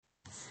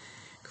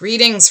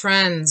Greetings,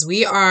 friends.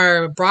 We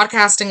are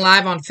broadcasting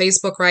live on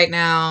Facebook right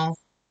now.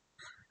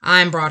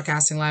 I'm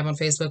broadcasting live on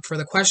Facebook for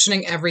the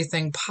Questioning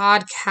Everything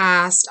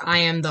podcast. I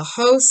am the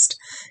host,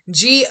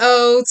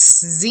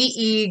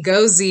 G-O-Z-E,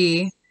 Go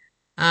Z.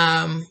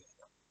 Just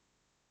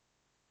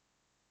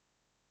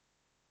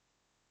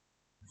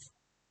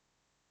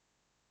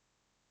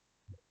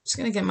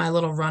going to get my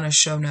little run of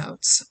show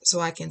notes so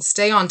I can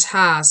stay on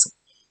task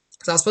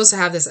because I was supposed to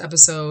have this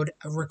episode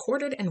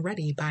recorded and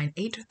ready by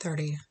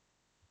 8:30.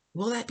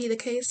 Will that be the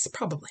case?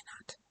 Probably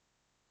not.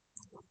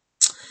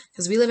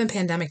 Because we live in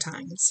pandemic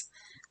times,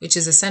 which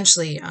is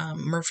essentially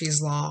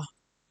Murphy's Law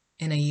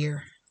in a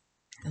year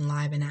and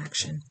live in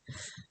action.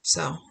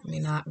 So let me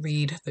not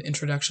read the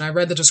introduction. I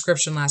read the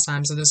description last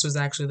time, so this was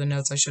actually the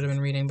notes I should have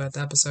been reading, but the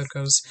episode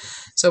goes.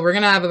 So we're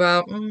going to have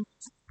about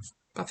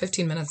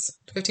 15 minutes,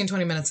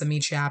 15-20 minutes of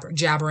me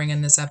jabbering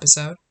in this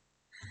episode.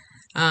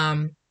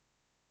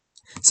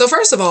 So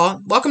first of all,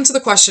 welcome to the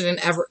Questioning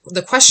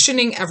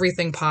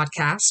Everything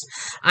podcast.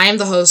 I am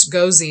the host,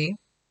 Go Z.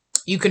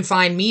 You can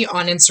find me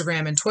on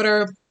Instagram and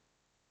Twitter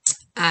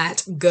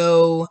at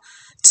Go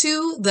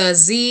to the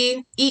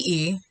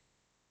Z-E-E.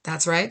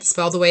 That's right,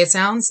 spelled the way it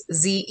sounds,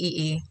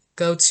 Z-E-E.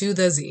 Go to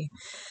the Z.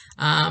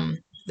 The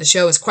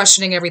show is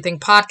Questioning Everything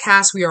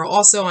podcast. We are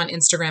also on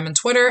Instagram and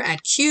Twitter at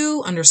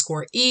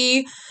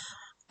Q_E_podcast.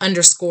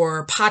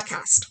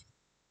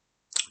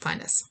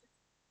 Find us.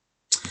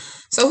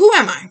 So who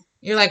am I?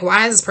 You're like,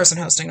 why is this person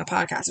hosting a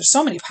podcast? There's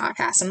so many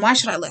podcasts, and why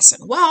should I listen?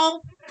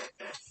 Well,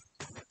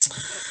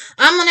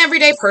 I'm an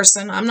everyday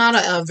person. I'm not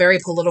a very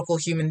political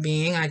human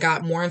being. I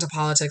got more into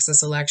politics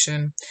this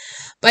election.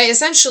 But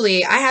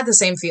essentially, I had this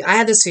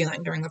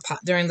feeling during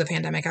the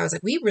pandemic. I was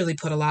like, we really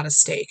put a lot of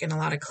stake and a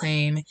lot of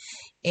claim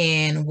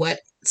in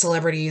what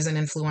celebrities and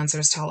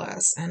influencers tell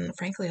us. And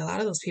frankly, a lot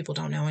of those people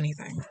don't know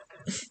anything.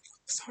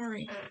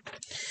 Sorry.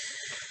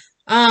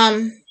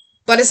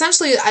 But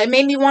essentially, it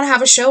made me want to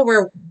have a show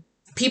where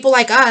people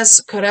like us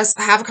could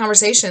have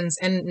conversations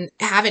and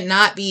have it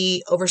not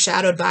be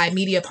overshadowed by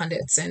media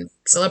pundits and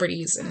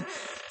celebrities and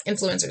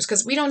influencers,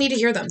 because we don't need to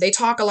hear them. They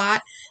talk a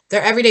lot.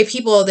 They're everyday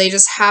people. They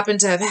just happen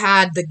to have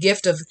had the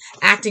gift of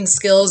acting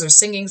skills or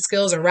singing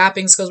skills or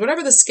rapping skills,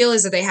 whatever the skill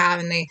is that they have,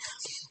 and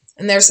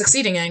they're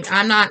succeeding in.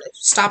 I'm not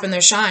stopping their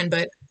shine,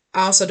 but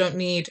I also don't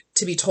need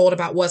to be told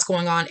about what's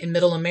going on in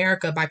middle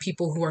America by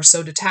people who are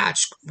so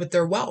detached with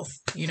their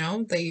wealth. You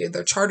know,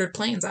 they're chartered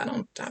planes.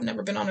 I've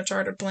never been on a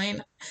chartered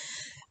plane.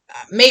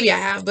 Maybe I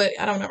have, but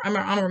I don't know.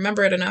 I don't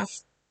remember it enough.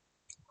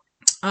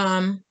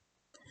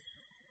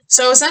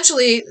 So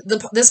essentially,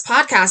 this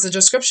podcast, the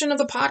description of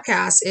the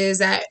podcast is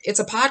that it's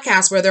a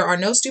podcast where there are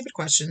no stupid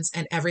questions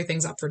and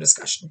everything's up for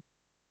discussion.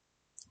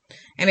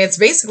 And it's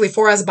basically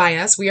for us by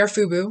us. We are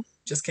FUBU.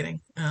 Just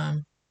kidding.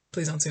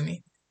 Please don't sue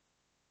me.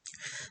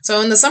 So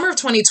in the summer of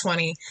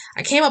 2020, I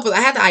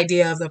had the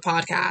idea of the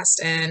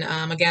podcast. And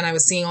again, I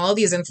was seeing all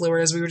these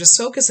influencers. We were just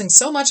focusing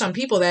so much on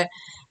people that,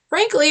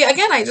 frankly,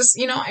 again, I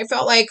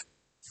felt like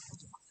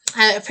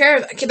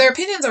their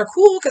opinions are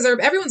cool because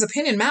everyone's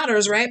opinion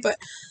matters, right? But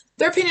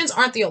their opinions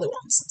aren't the only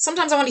ones.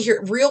 Sometimes I want to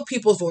hear real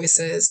people's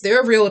voices,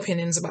 their real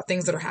opinions about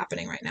things that are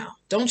happening right now.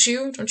 Don't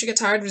you? Don't you get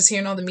tired of just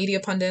hearing all the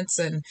media pundits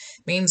and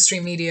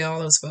mainstream media, all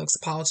those folks, the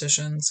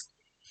politicians?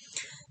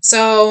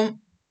 So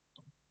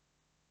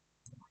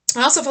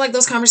I also feel like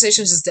those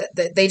conversations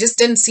they just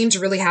didn't seem to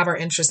really have our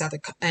interests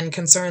and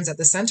concerns at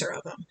the center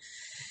of them.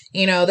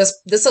 You know,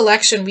 this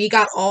election, we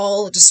got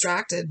all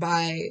distracted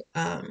by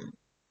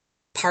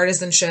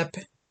partisanship,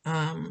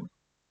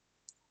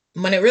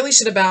 when it really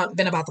should have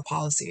been about the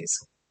policies,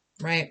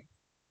 right?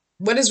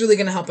 What is really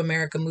going to help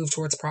America move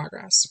towards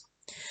progress?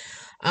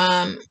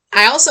 I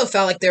also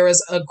felt like there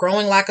was a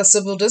growing lack of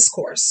civil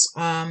discourse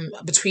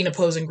between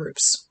opposing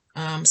groups.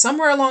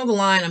 Somewhere along the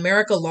line,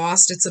 America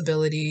lost its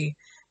ability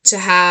to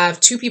have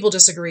two people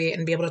disagree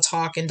and be able to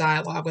talk in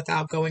dialogue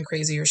without going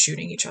crazy or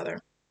shooting each other.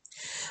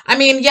 I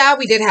mean, yeah,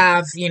 we did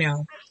have,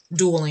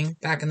 dueling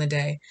back in the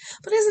day.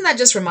 But doesn't that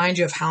just remind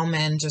you of how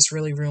men just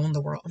really ruined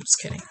the world? I'm just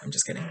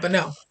kidding. But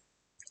no.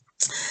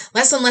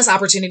 Less and less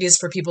opportunities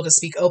for people to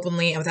speak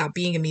openly and without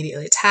being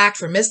immediately attacked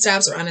for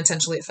missteps or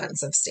unintentionally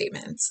offensive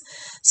statements.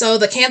 So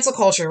the cancel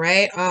culture,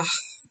 right?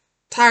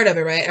 Tired of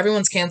it, right?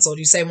 Everyone's canceled.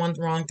 You say one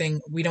wrong thing,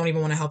 we don't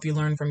even want to help you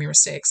learn from your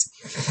mistakes.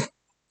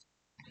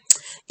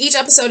 Each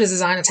episode is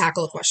designed to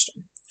tackle a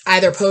question,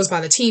 either posed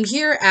by the team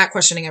here at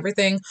Questioning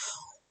Everything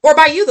or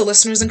by you, the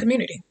listeners and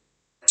community.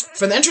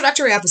 For the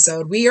introductory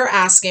episode, we are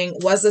asking,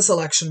 was this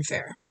election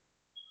fair?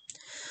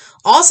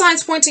 All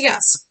signs point to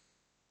yes.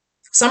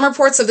 Some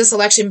reports of this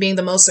election being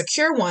the most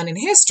secure one in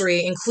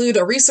history include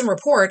a recent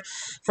report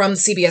from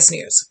CBS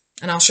News.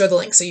 And I'll share the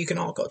link so you can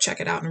all go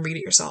check it out and read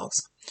it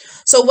yourselves.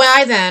 So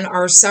why then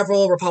are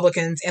several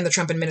Republicans and the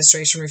Trump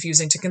administration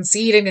refusing to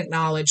concede and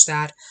acknowledge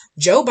that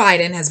Joe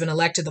Biden has been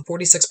elected the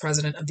 46th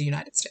president of the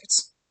United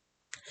States?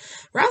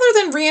 Rather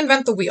than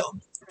reinvent the wheel,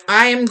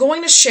 I am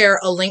going to share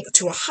a link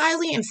to a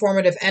highly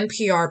informative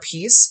NPR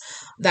piece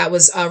that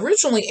was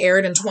originally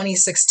aired in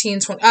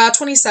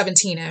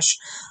 2017-ish.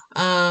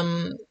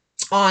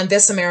 on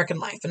This American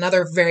Life,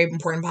 another very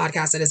important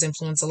podcast that has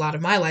influenced a lot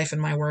of my life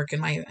and my work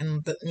and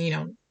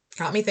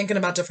got me thinking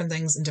about different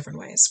things in different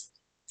ways.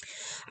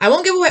 I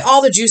won't give away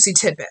all the juicy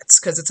tidbits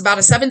because it's about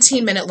a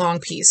 17-minute long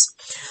piece,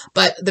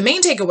 but the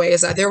main takeaway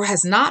is that there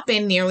has not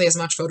been nearly as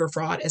much voter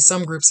fraud as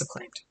some groups have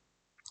claimed.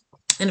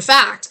 In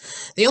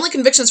fact, the only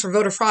convictions for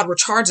voter fraud were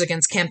charged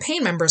against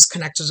campaign members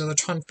connected to the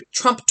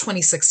Trump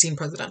 2016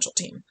 presidential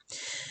team.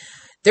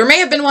 There may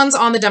have been ones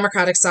on the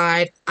Democratic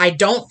side. I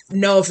don't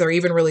know if they're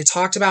even really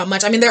talked about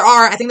much. I mean, there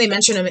are. I think they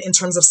mention them in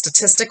terms of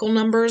statistical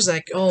numbers,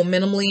 like, oh,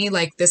 minimally,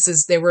 like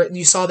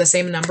you saw the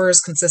same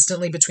numbers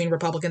consistently between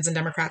Republicans and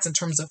Democrats in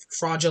terms of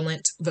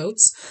fraudulent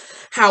votes.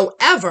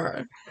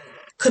 However,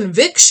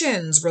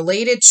 convictions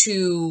related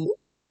to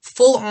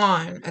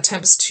full-on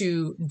attempts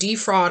to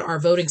defraud our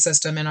voting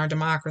system and our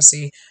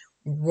democracy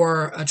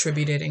were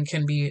attributed and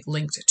can be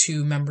linked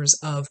to members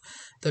of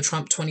the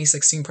Trump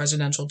 2016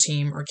 presidential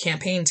team or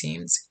campaign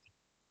teams.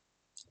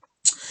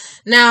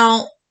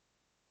 Now,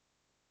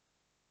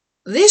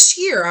 this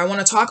year, I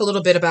want to talk a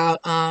little bit about,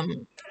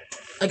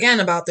 again,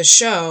 about the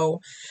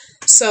show.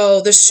 So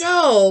the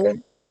show,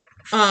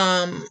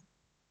 I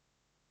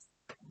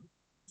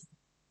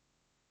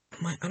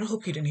don't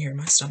hope you didn't hear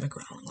my stomach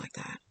growling like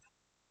that,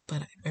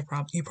 but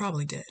you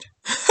probably did.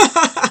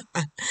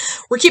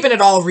 We're keeping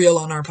it all real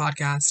on our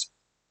podcast.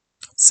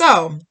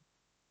 So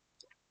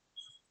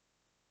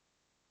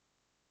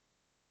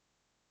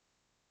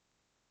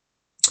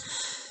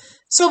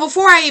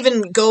before I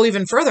even go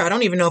even further, I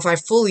don't even know if I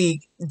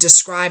fully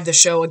described the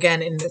show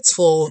again in its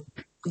full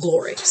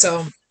glory.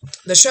 So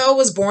the show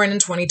was born in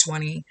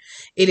 2020.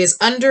 It is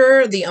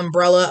under the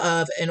umbrella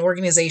of an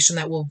organization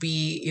that will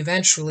be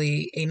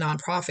eventually a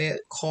nonprofit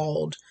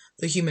called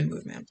The Human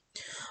Movement.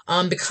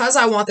 Because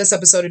I want this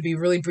episode to be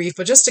really brief,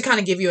 but just to kind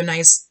of give you a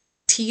nice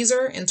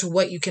teaser into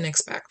what you can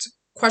expect.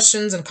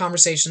 Questions and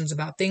conversations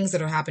about things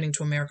that are happening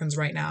to Americans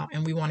right now,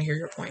 and we want to hear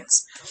your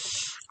points.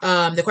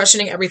 The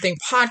Questioning Everything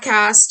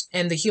podcast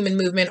and The Human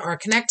Movement are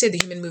connected. The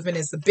Human Movement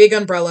is the big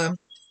umbrella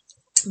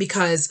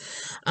because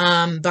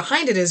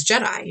behind it is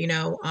JEDI,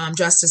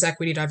 justice,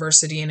 equity,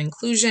 diversity, and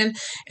inclusion.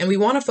 And we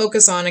want to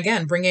focus on,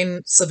 again,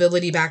 bringing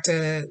civility back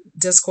to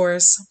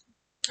discourse,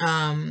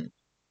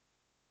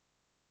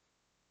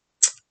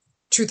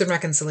 truth and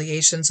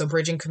reconciliation, so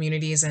bridging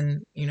communities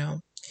and,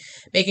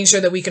 making sure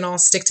that we can all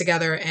stick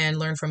together and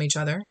learn from each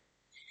other.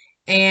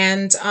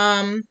 And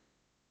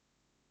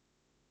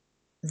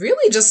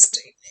really just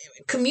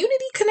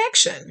community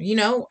connection.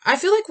 I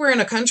feel like we're in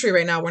a country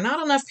right now where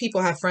not enough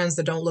people have friends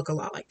that don't look a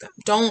lot like them,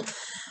 don't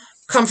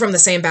come from the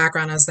same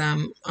background as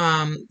them,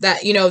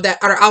 that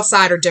are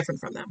outside or different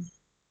from them.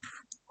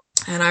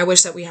 And I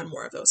wish that we had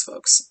more of those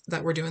folks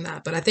that were doing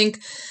that. But I think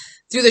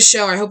through the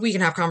show, I hope we can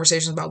have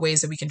conversations about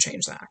ways that we can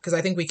change that, because I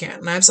think we can.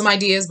 And I have some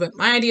ideas, but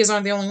my ideas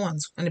aren't the only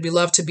ones. And it'd be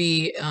love to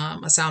be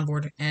a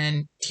soundboard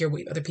and hear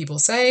what other people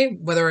say,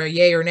 whether a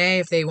yay or nay,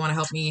 if they want to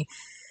help me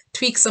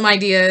tweak some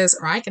ideas,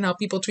 or I can help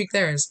people tweak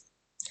theirs.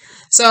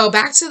 So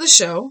back to the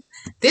show.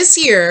 This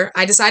year,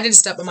 I decided to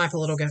step up my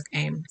political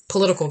game,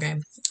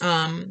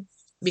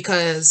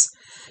 because,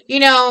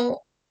 let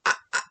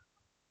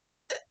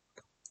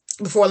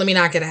me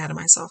not get ahead of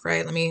myself,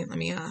 right?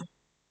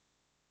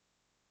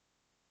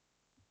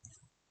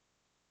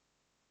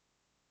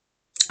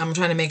 I'm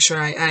trying to make sure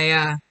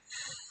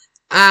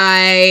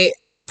I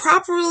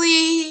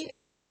properly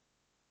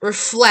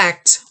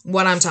reflect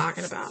what I'm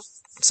talking about.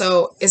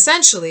 So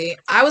essentially,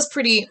 I was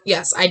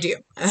yes, I do.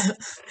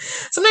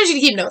 Sometimes you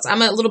keep notes.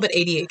 I'm a little bit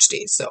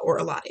ADHD, or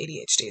a lot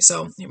ADHD.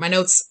 So my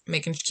notes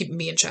keep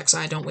me in check so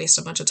I don't waste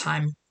a bunch of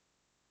time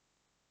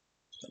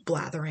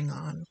blathering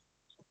on.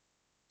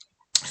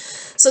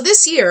 So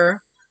this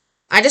year,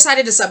 I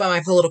decided to step up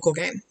my political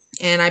game,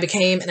 and I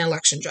became an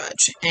election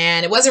judge.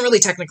 And it wasn't really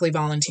technically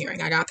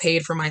volunteering. I got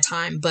paid for my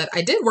time, but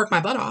I did work my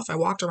butt off. I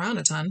walked around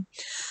a ton,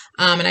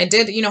 and I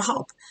did,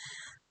 help.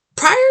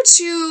 Prior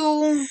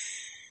to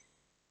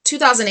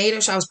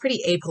 2008-ish, I was pretty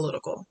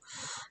apolitical.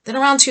 Then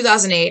around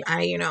 2008,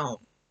 I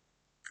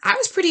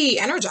was pretty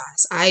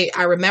energized.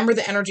 I remember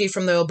the energy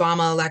from the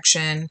Obama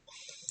election.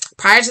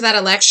 Prior to that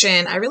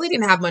election, I really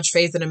didn't have much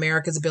faith in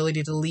America's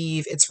ability to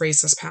leave its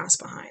racist past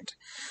behind.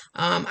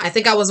 I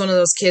think I was one of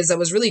those kids that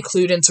was really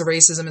clued into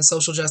racism and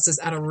social justice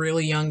at a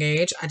really young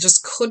age. I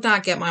just could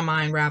not get my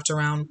mind wrapped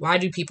around, why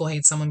do people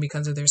hate someone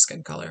because of their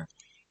skin color?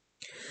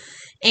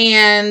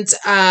 And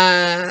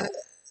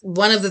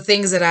one of the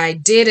things that I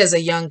did as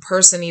a young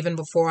person, even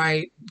before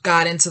I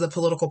got into the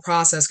political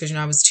process, because,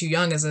 I was too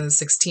young as a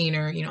 16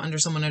 or,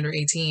 someone under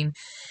 18,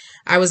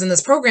 I was in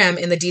this program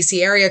in the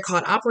DC area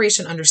called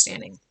Operation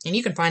Understanding. And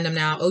you can find them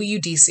now,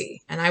 OUDC.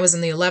 And I was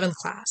in the 11th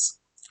class.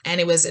 And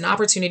it was an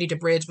opportunity to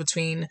bridge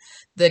between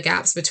the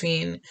gaps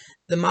between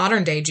the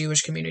modern day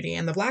Jewish community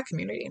and the Black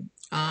community.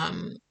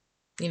 During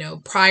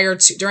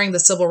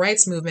the civil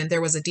rights movement, there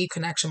was a deep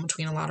connection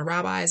between a lot of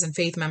rabbis and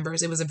faith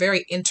members. It was a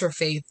very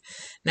interfaith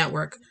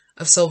network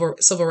of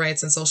civil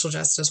rights and social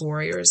justice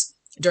warriors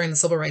during the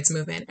civil rights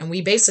movement. And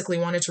we basically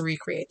wanted to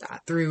recreate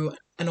that through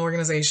an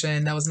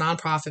organization that was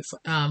nonprofit,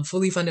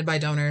 fully funded by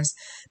donors,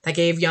 that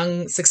gave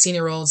young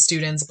 16-year-old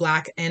students,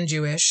 Black and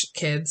Jewish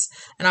kids,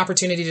 an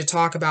opportunity to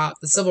talk about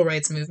the civil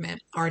rights movement,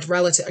 our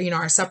relative,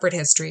 our separate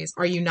histories,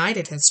 our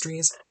united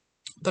histories,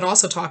 but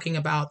also talking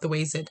about the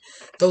ways that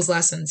those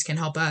lessons can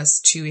help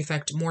us to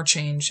effect more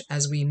change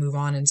as we move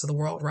on into the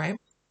world, right?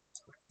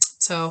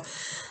 So,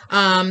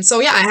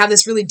 yeah, I have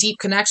this really deep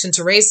connection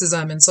to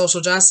racism and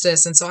social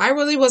justice. And so I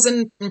really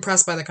wasn't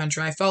impressed by the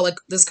country. I felt like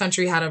this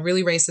country had a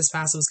really racist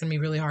past. It was going to be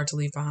really hard to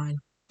leave behind.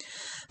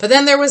 But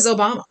then there was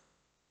Obama,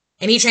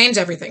 and he changed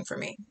everything for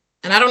me.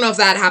 And I don't know if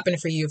that happened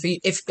for you.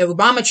 If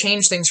Obama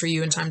changed things for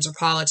you in terms of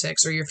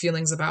politics or your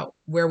feelings about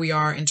where we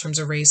are in terms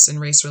of race and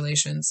race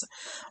relations,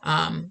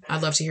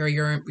 I'd love to hear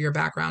your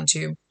background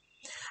too.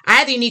 I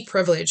had the unique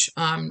privilege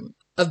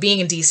of being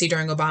in DC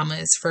during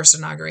Obama's first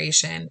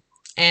inauguration.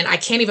 And I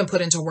can't even put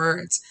into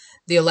words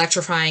the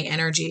electrifying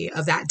energy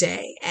of that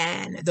day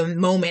and the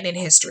moment in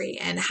history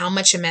and how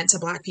much it meant to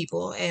Black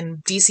people.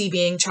 And DC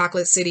being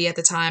Chocolate City at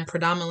the time,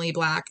 predominantly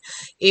Black,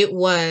 it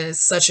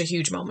was such a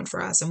huge moment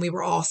for us. And we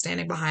were all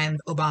standing behind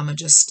Obama,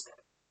 just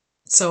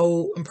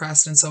so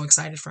impressed and so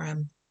excited for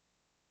him.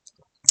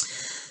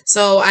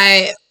 So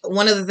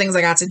one of the things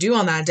I got to do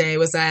on that day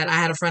was that I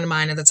had a friend of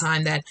mine at the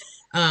time that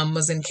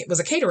was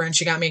a caterer, and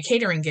she got me a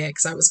catering gig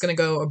because I was going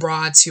to go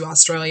abroad to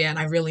Australia, and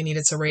I really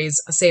needed to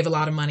save a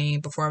lot of money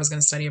before I was going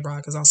to study abroad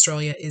because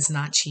Australia is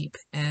not cheap.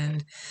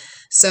 And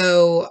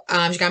so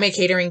she got me a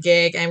catering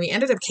gig, and we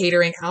ended up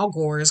catering Al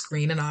Gore's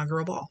Green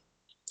Inaugural Ball.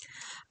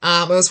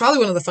 It was probably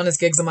one of the funnest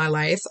gigs of my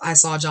life. I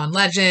saw John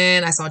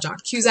Legend, I saw John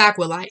Cusack,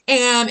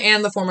 will.i.am,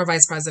 and the former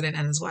vice president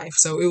and his wife.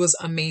 So it was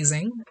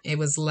amazing. It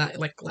was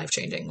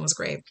life-changing. It was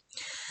great.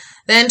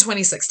 Then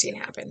 2016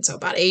 happened. So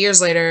about 8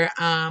 years later,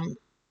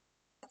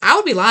 I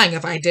would be lying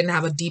if I didn't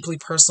have a deeply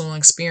personal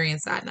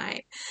experience that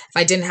night. If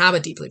I didn't have a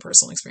deeply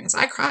personal experience,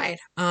 I cried.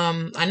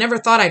 I never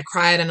thought I'd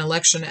cry at an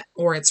election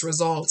or its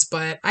results,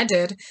 but I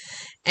did.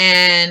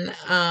 And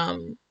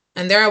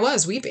there I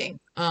was weeping,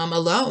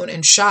 alone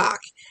in shock,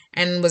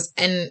 and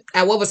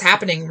at what was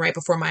happening right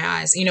before my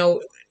eyes.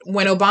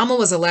 When Obama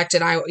was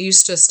elected, I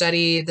used to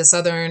study the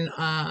Southern,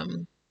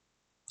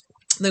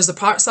 there's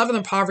the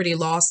Southern Poverty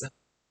Law.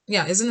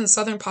 Yeah, isn't it the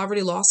Southern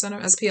Poverty Law Center,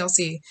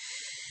 SPLC?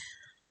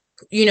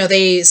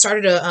 They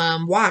started a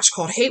watch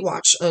called Hate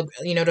Watch,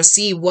 to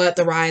see what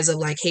the rise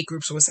of hate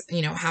groups was,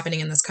 happening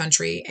in this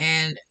country.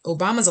 And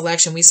Obama's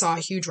election, we saw a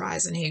huge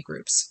rise in hate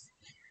groups.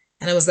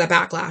 And it was that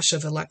backlash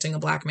of electing a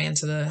Black man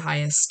to the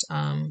highest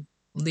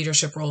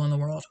leadership role in the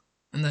world,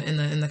 in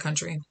the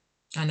country.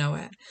 I know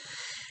it.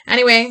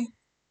 Anyway,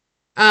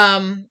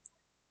 all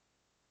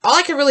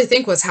I could really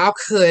think was, how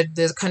could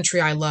the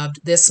country I loved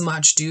this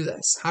much do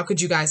this? How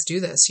could you guys do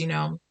this,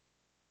 And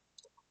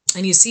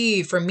you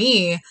see, for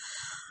me,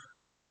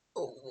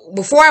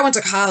 before I went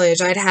to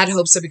college, I'd had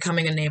hopes of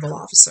becoming a naval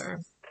officer,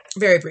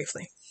 very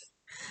briefly.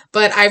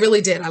 But I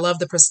really did. I love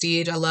the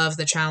prestige. I love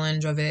the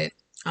challenge of it.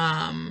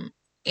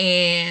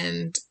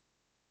 And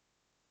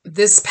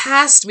this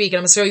past week, and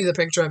I'm going to show you the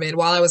picture of it,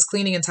 while I was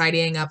cleaning and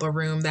tidying up a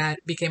room that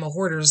became a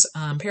hoarder's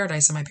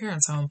paradise in my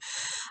parents' home,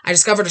 I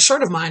discovered a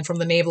shirt of mine from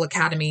the Naval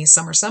Academy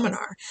Summer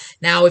Seminar.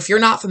 Now, if you're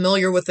not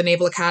familiar with the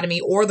Naval Academy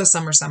or the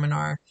Summer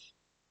Seminar,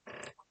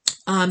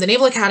 the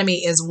Naval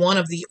Academy is one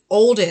of the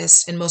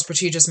oldest and most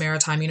prestigious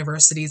maritime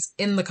universities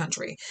in the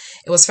country.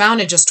 It was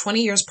founded just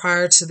 20 years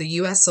prior to the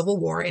U.S. Civil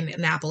War in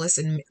Annapolis,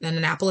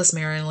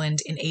 Maryland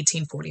in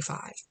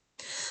 1845.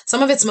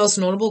 Some of its most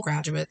notable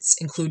graduates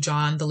include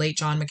the late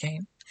John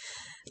McCain,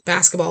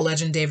 basketball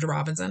legend David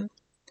Robinson,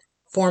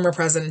 former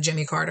President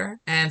Jimmy Carter,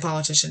 and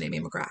politician Amy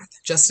McGrath,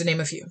 just to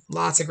name a few.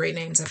 Lots of great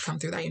names have come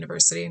through that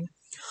university.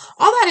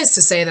 All that is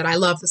to say that I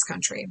love this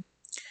country.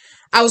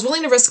 I was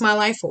willing to risk my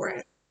life for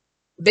it.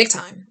 Big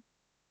time.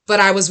 But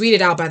I was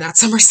weeded out by that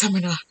summer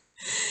seminar.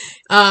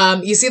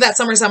 You see, that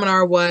summer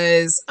seminar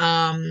was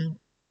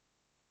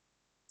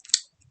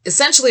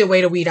essentially a way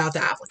to weed out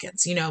the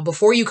applicants.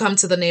 Before you come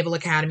to the Naval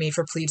Academy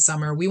for Plebe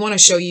Summer, we want to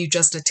show you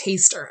just a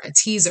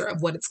teaser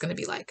of what it's going to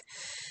be like.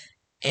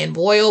 And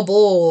boy, oh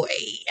boy,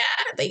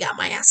 they got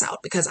my ass out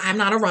because I'm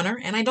not a runner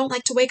and I don't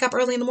like to wake up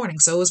early in the morning.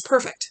 So it was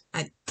perfect.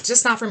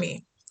 Just not for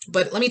me.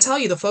 But let me tell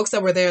you, the folks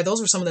that were there, those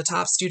were some of the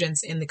top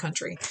students in the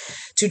country.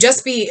 To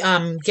just be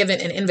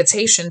given an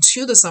invitation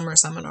to the summer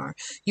seminar,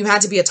 you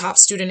had to be a top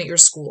student at your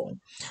school.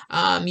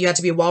 You had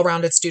to be a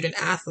well-rounded student,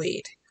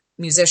 athlete,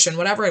 musician,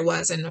 whatever it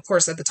was. And of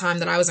course, at the time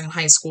that I was in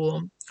high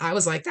school, I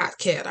was like that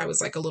kid. I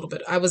was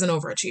I was an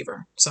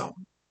overachiever. So,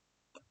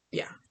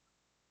 yeah.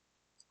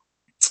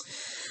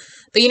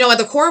 But at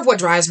the core of what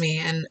drives me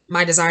and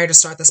my desire to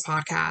start this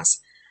podcast,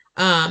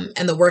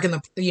 and the work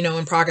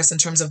in progress in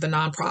terms of the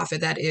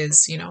nonprofit that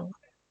is,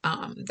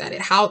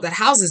 that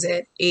houses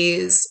it,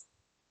 is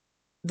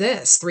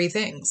this 3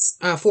 things,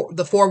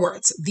 the 4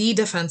 words: the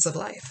defense of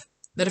life.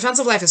 The defense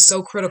of life is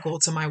so critical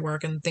to my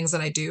work and things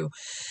that I do.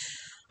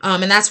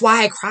 And that's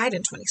why I cried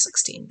in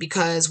 2016,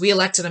 because we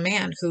elected a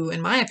man who,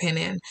 in my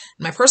opinion,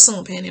 my personal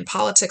opinion,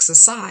 politics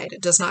aside,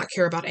 does not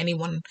care about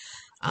anyone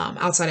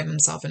outside of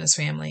himself and his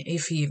family,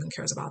 if he even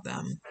cares about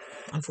them,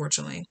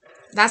 unfortunately.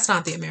 That's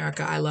not the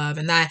America I love.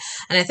 And I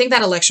think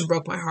that election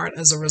broke my heart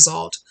as a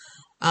result.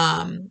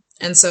 And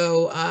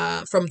so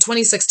from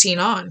 2016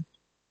 on,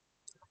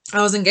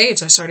 I was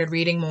engaged. I started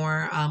reading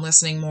more,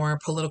 listening more,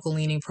 political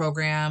leaning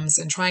programs,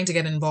 and trying to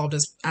get involved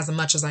as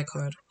much as I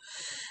could.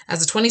 As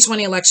the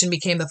 2020 election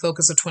became the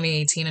focus of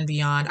 2018 and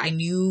beyond, I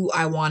knew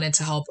I wanted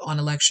to help on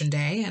election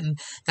day, and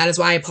that is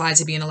why I applied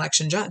to be an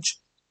election judge.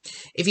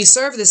 If you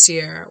served this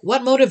year,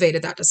 what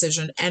motivated that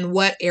decision, and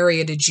what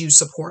area did you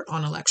support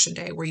on election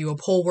day? Were you a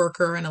poll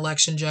worker, an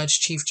election judge,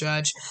 chief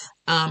judge?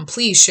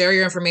 Please share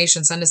your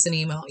information. Send us an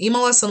email.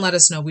 Email us and let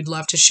us know. We'd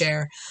love to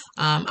share.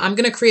 I'm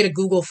going to create a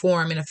Google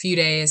form in a few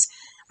days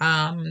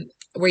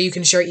where you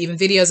can share even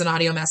videos and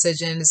audio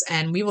messages,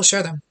 and we will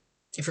share them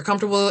if you're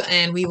comfortable,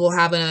 and we will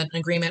have an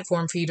agreement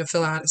form for you to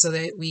fill out so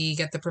that we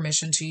get the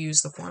permission to use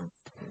the form,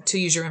 to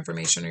use your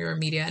information or your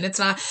media. And it's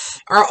not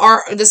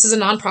this is a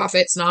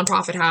nonprofit. It's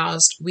nonprofit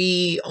housed.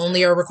 We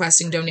only are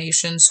requesting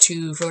donations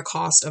for the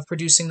cost of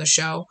producing the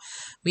show.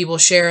 We will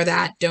share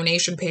that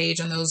donation page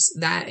and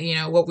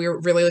what we're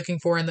really looking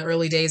for in the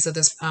early days of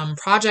this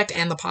project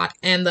and the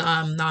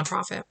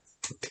nonprofit.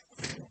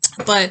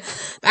 But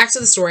back to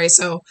the story.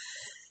 So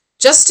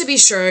just to be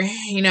sure,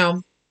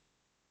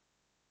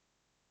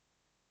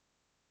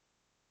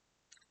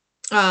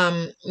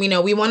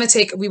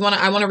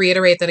 I want to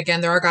reiterate that again,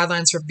 there are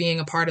guidelines for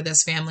being a part of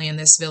this family in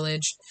this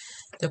village,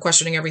 the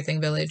Questioning Everything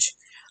Village.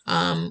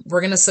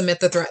 We're going to submit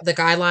the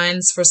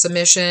guidelines for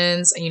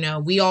submissions.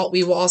 We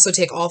will also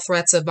take all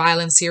threats of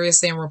violence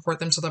seriously and report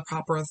them to the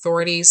proper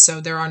authorities.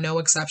 So there are no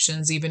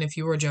exceptions. Even if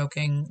you were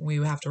joking, we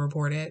have to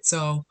report it.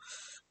 So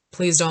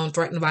please don't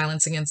threaten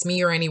violence against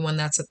me or anyone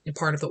that's a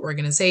part of the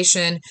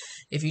organization.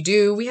 If you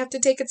do, we have to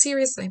take it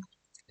seriously.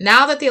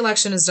 Now that the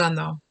election is done,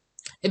 though,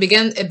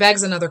 it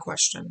begs another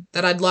question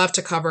that I'd love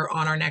to cover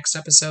on our next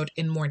episode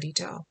in more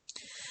detail.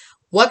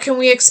 What can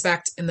we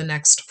expect in the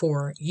next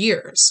 4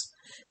 years?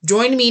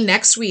 Join me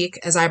next week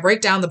as I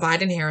break down the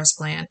Biden-Harris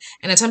plan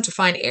and attempt to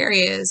find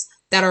areas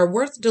that are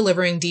worth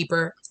diving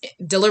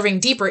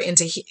deeper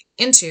into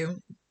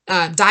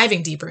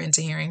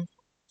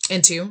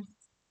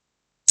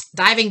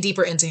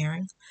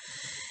hearing,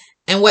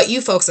 and what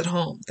you folks at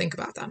home think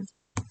about them.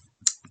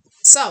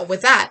 So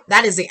with that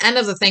is the end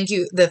of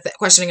the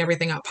Questioning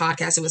Everything Out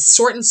podcast. It was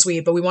short and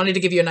sweet, but we wanted to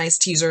give you a nice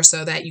teaser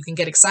so that you can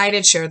get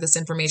excited, share this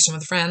information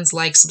with friends,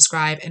 like,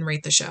 subscribe, and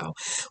rate the show.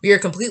 We are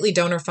completely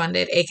donor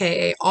funded,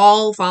 aka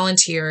all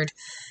volunteered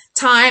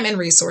time and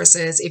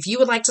resources. If you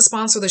would like to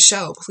sponsor the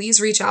show, please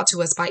reach out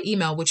to us by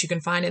email, which you can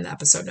find in the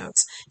episode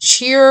notes.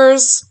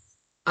 Cheers.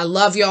 I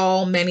love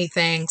y'all. Many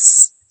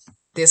thanks.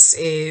 This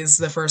is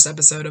the first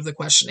episode of the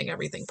Questioning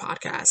Everything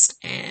podcast,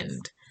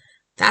 and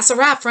that's a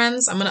wrap,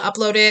 friends. I'm going to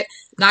upload it.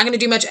 I'm not going to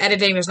do much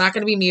editing. There's not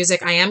going to be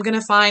music. I am going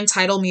to find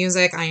title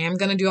music. I am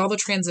going to do all the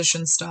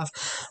transition stuff.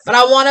 But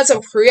I wanted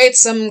to create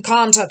some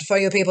content for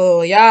you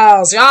people.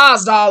 Yes,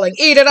 darling.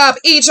 Eat it up.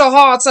 Eat your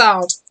hearts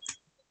out.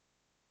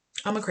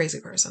 I'm a crazy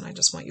person. I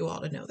just want you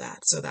all to know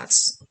that. So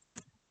that's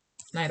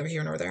neither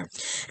here nor there.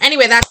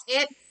 Anyway, that's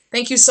it.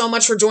 Thank you so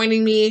much for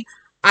joining me.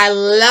 I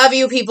love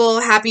you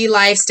people. Happy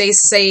life. Stay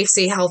safe.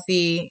 Stay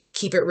healthy.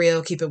 Keep it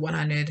real. Keep it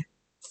 100.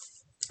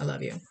 I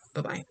love you.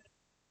 Bye-bye.